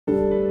Hello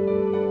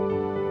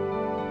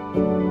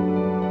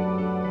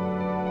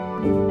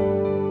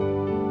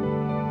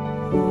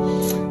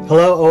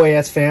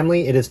OAS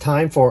family, it is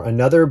time for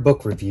another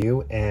book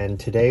review, and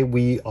today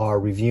we are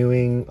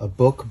reviewing a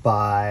book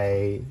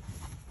by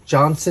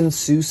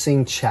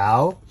Su-sing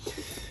Chow.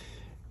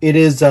 It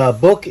is a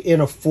book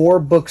in a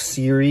 4-book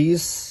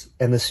series,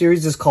 and the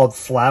series is called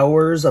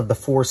Flowers of the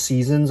Four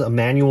Seasons, a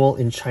manual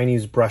in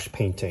Chinese brush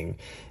painting.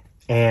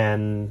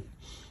 And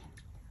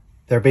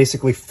they're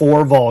basically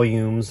 4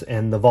 volumes,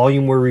 and the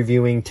volume we're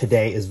reviewing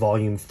today is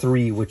volume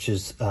 3, which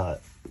is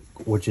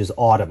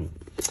Autumn.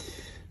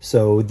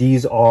 So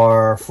these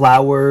are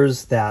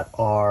flowers that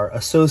are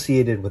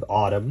associated with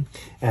autumn.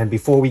 And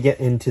before we get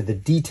into the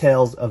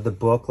details of the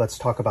book, let's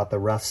talk about the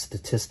rough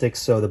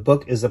statistics. So the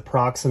book is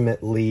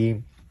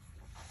approximately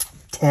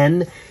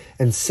 10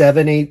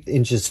 7/8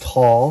 inches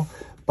tall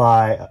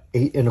by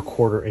 8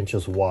 1/4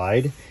 inches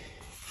wide.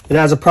 It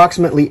has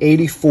approximately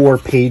 84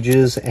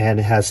 pages and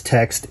has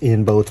text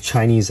in both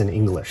Chinese and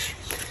English.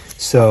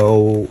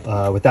 So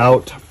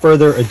without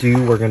further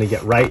ado, we're going to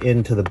get right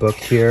into the book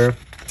here.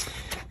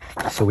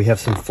 So we have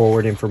some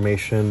forward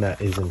information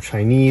that is in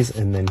Chinese,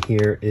 and then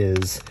here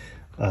is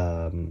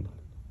the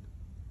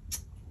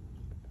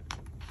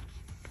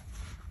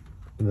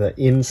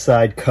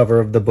inside cover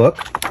of the book.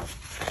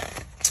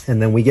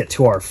 And then we get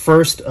to our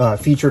first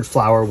featured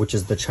flower, which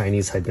is the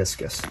Chinese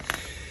hibiscus.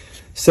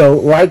 So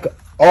like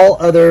all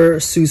other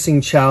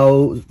Su-sing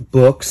Chow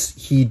books,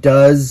 he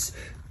does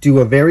do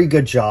a very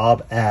good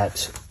job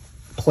at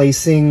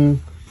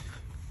placing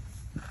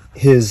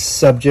his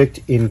subject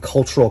in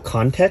cultural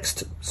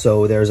context.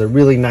 So there's a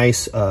really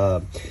nice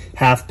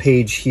half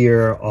page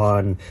here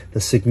on the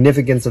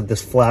significance of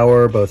this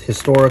flower, both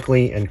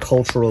historically and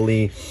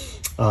culturally,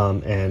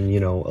 and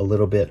a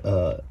little bit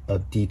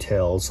of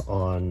details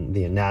on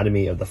the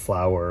anatomy of the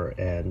flower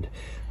and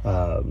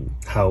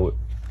how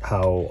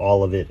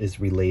all of it is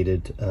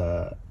related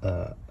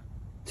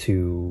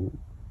to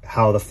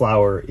how the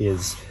flower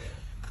is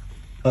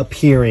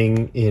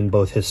appearing in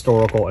both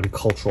historical and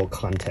cultural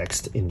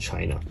context in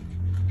China.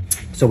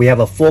 So we have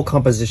a full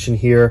composition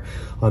here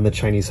on the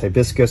Chinese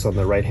hibiscus on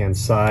the right-hand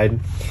side,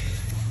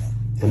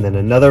 and then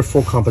another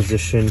full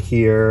composition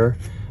here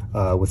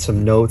with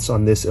some notes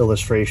on this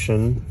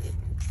illustration.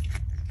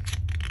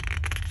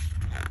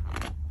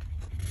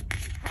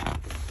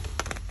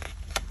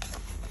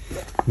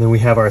 And then we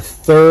have our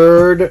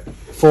third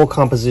full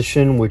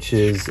composition, which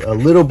is a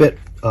little bit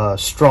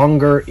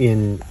stronger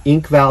in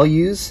ink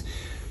values.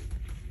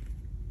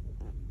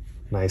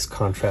 Nice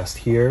contrast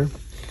here.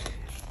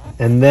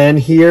 And then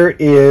here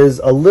is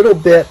a little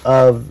bit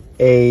of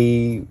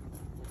a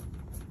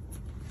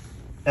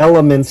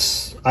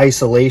elements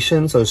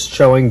isolation. So it's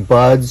showing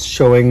buds,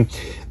 showing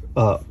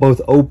both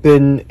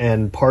open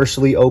and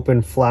partially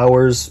open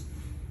flowers.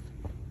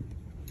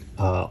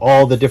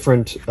 All the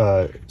different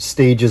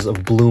stages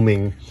of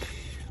blooming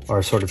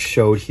are sort of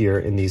showed here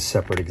in these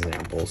separate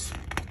examples.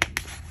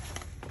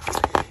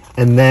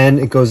 And then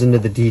it goes into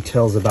the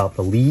details about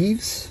the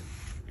leaves.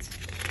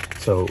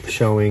 So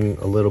showing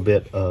a little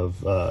bit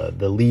of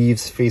the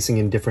leaves facing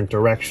in different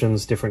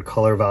directions, different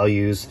color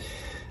values,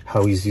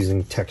 how he's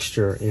using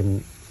texture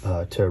in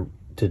to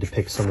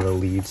depict some of the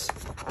leaves.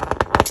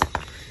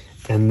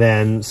 And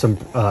then some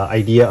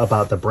idea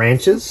about the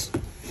branches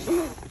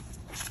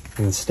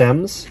and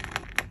stems.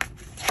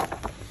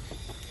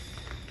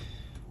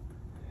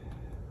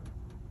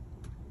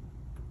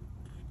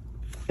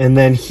 And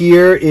then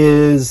here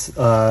is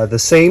the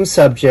same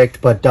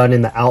subject, but done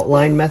in the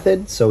outline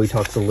method. So he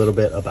talks a little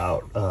bit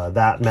about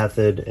that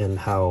method and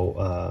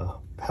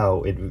how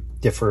it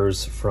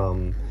differs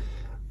from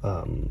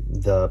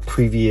the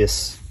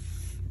previous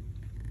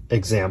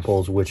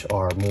examples, which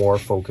are more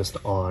focused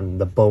on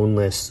the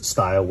boneless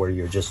style, where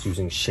you're just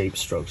using shape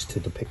strokes to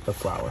depict the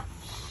flower.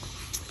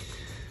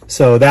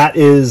 So that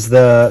is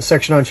the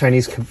section on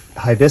Chinese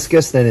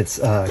hibiscus. Then it's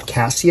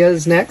cassia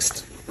is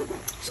next.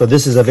 So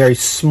this is a very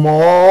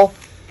small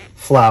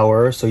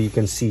flower. So you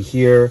can see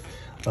here,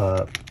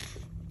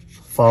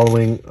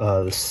 following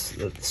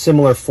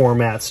similar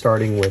format,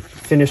 starting with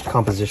finished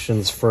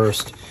compositions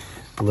first,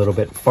 a little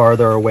bit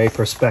farther away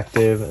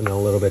perspective, and a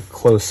little bit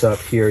close up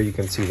here. You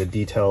can see the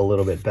detail a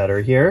little bit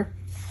better here.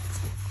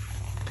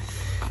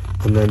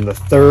 And then the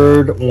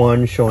third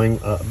one showing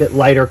a bit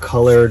lighter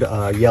colored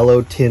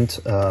yellow tint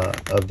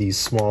of these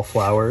small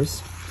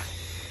flowers.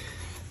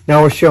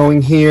 Now we're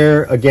showing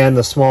here, again,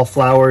 the small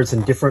flowers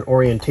in different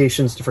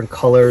orientations, different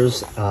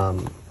colors,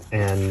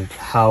 and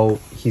how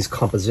he's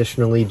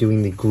compositionally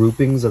doing the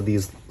groupings of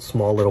these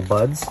small little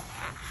buds.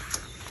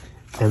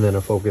 And then a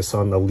focus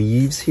on the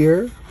leaves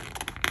here.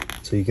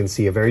 So you can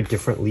see a very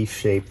different leaf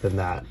shape than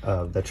that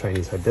of the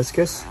Chinese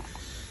hibiscus.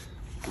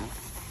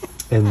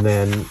 And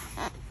then,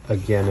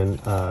 again,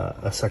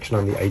 a section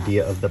on the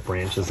idea of the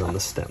branches and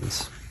the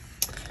stems.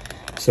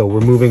 So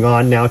we're moving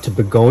on now to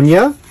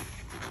begonia.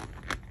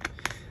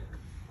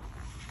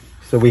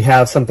 So we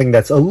have something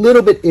that's a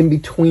little bit in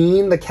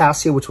between the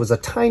cassia, which was a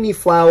tiny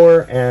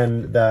flower,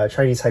 and the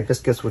Chinese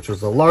hibiscus, which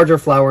was a larger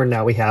flower.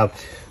 Now we have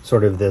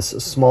sort of this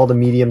small to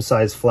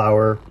medium-sized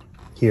flower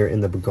here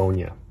in the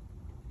begonia.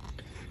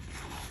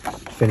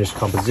 Finished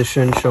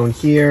composition shown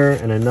here,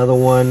 and another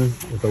one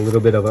with a little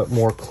bit of a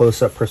more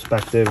close-up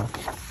perspective.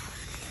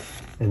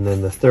 And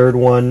then the third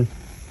one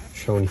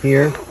shown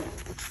here.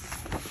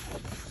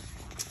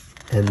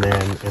 And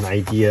then an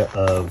idea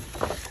of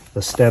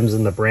the stems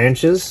and the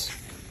branches,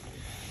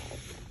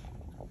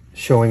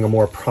 showing a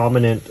more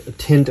prominent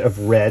tint of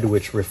red,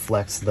 which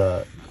reflects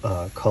the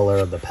color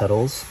of the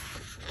petals.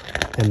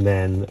 And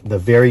then the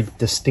very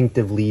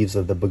distinctive leaves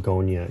of the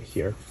begonia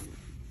here,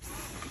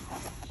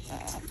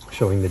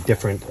 showing the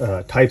different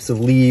types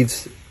of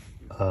leaves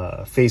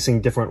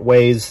facing different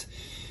ways,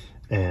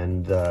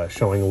 and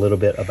showing a little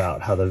bit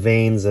about how the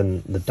veins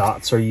and the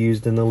dots are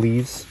used in the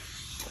leaves.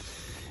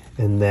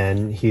 And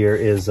then here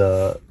is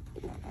a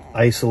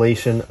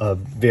isolation of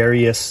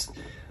various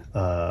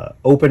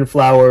open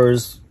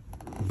flowers,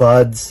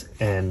 buds,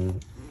 and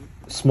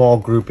small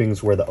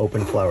groupings where the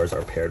open flowers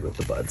are paired with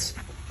the buds.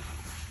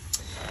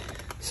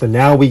 So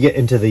now we get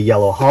into the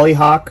yellow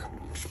hollyhock.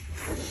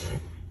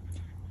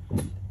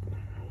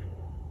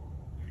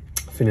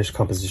 Finished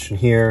composition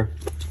here.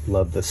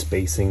 Love the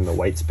spacing, the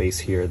white space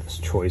here, this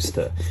choice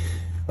to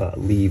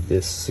leave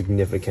this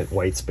significant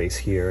white space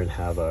here and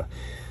have a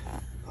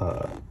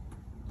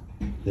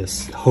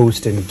this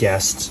host and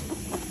guest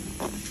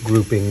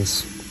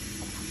groupings.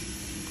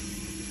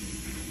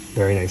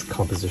 Very nice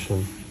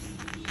composition.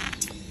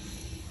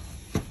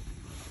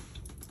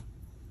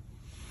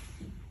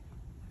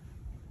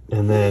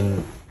 And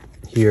then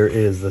here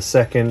is the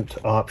second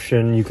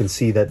option. You can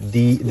see that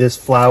this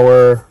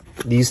flower,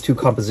 these two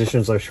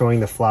compositions are showing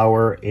the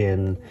flower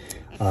in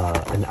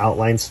an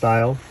outline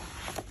style.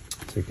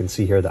 So you can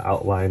see here the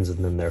outlines,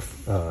 and then they're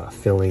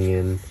filling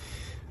in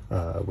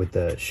with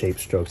the shape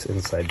strokes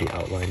inside the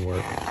outline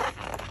work.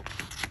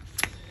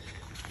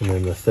 And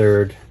then the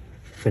third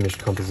finished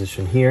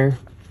composition here.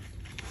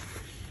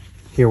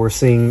 Here we're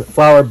seeing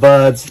flower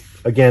buds.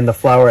 Again, the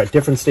flower at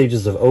different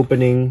stages of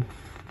opening.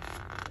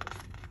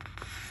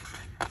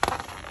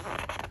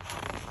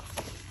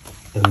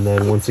 And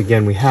then once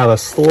again, we have a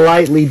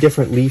slightly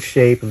different leaf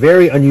shape,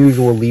 very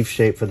unusual leaf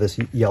shape for this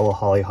yellow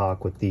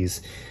hollyhock with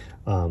these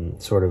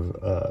sort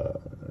of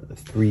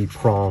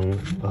three-prong,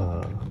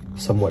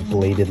 somewhat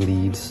bladed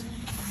leaves.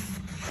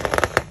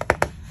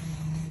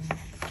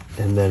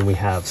 And then we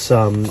have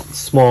some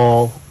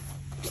small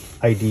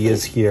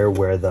ideas here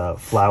where the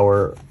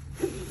flower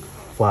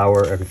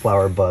and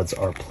flower buds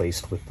are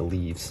placed with the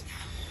leaves.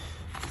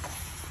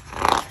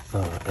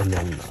 And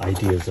then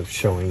ideas of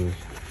showing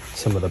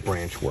some of the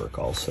branch work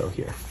also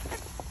here.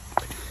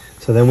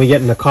 So then we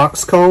get into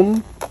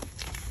coxcomb.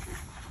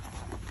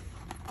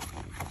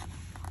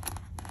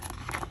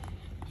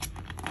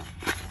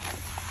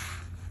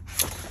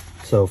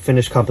 So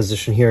finished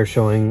composition here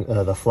showing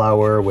the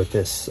flower with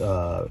this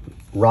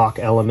rock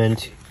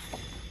element.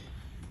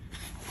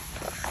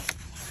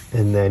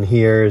 And then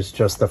here's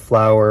just the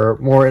flower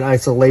more in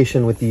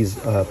isolation with these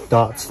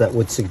dots that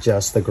would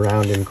suggest the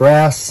ground and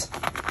grass.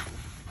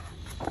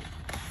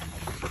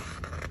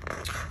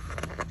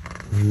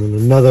 And then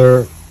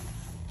another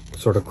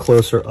sort of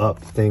closer up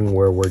thing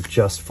where we're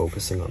just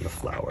focusing on the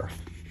flower.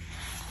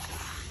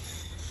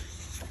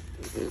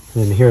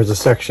 And here's a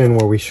section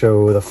where we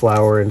show the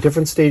flower in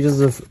different stages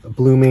of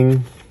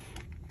blooming.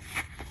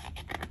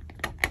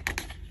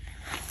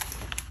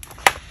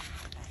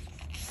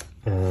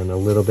 And a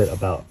little bit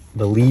about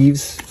the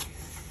leaves.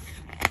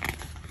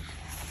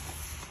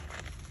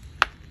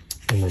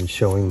 And then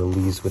showing the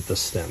leaves with the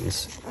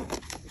stems.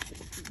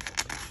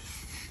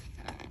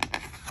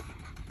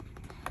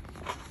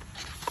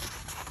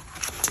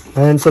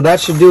 And so that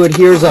should do it.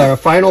 Here's our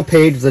final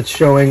page that's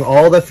showing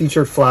all the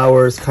featured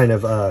flowers kind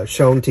of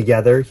shown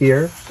together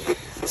here.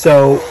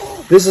 So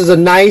this is a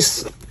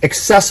nice,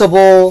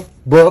 accessible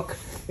book.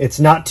 It's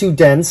not too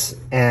dense,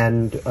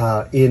 and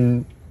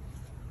in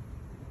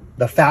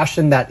the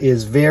fashion that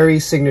is very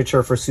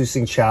signature for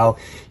Su-sing Chow,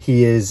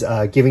 he is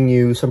giving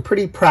you some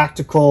pretty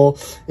practical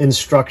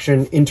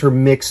instruction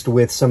intermixed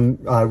with some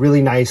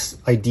really nice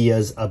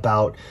ideas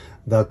about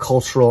the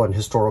cultural and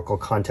historical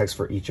context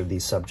for each of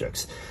these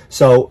subjects.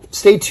 So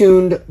stay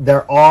tuned.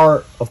 There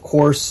are, of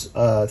course,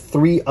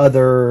 3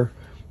 other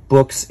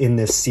books in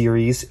this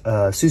series.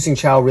 Su-sing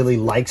Chow really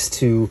likes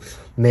to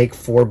make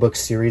 4-book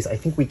series. I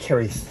think we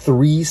carry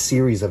 3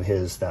 series of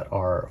his that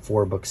are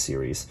 4-book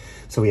series.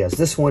 So he has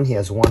this one, he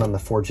has one on the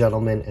 4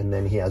 gentlemen, and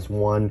then he has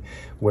one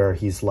where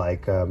he's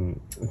like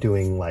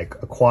doing like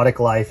aquatic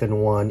life in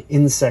one,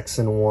 insects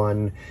in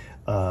one,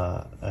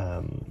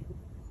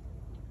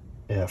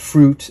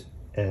 fruit,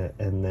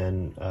 and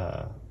then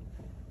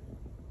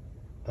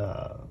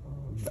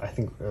I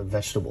think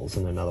vegetables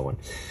in another one.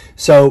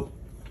 So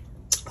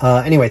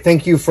anyway,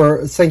 thank you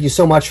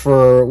so much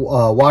for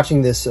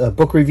watching this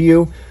book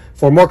review.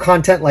 For more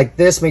content like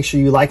this, make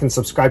sure you like and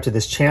subscribe to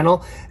this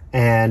channel.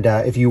 And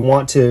if you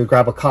want to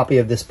grab a copy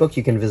of this book,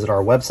 you can visit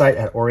our website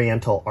at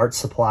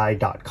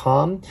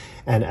orientalartsupply.com.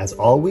 And as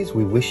always,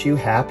 we wish you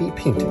happy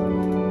painting.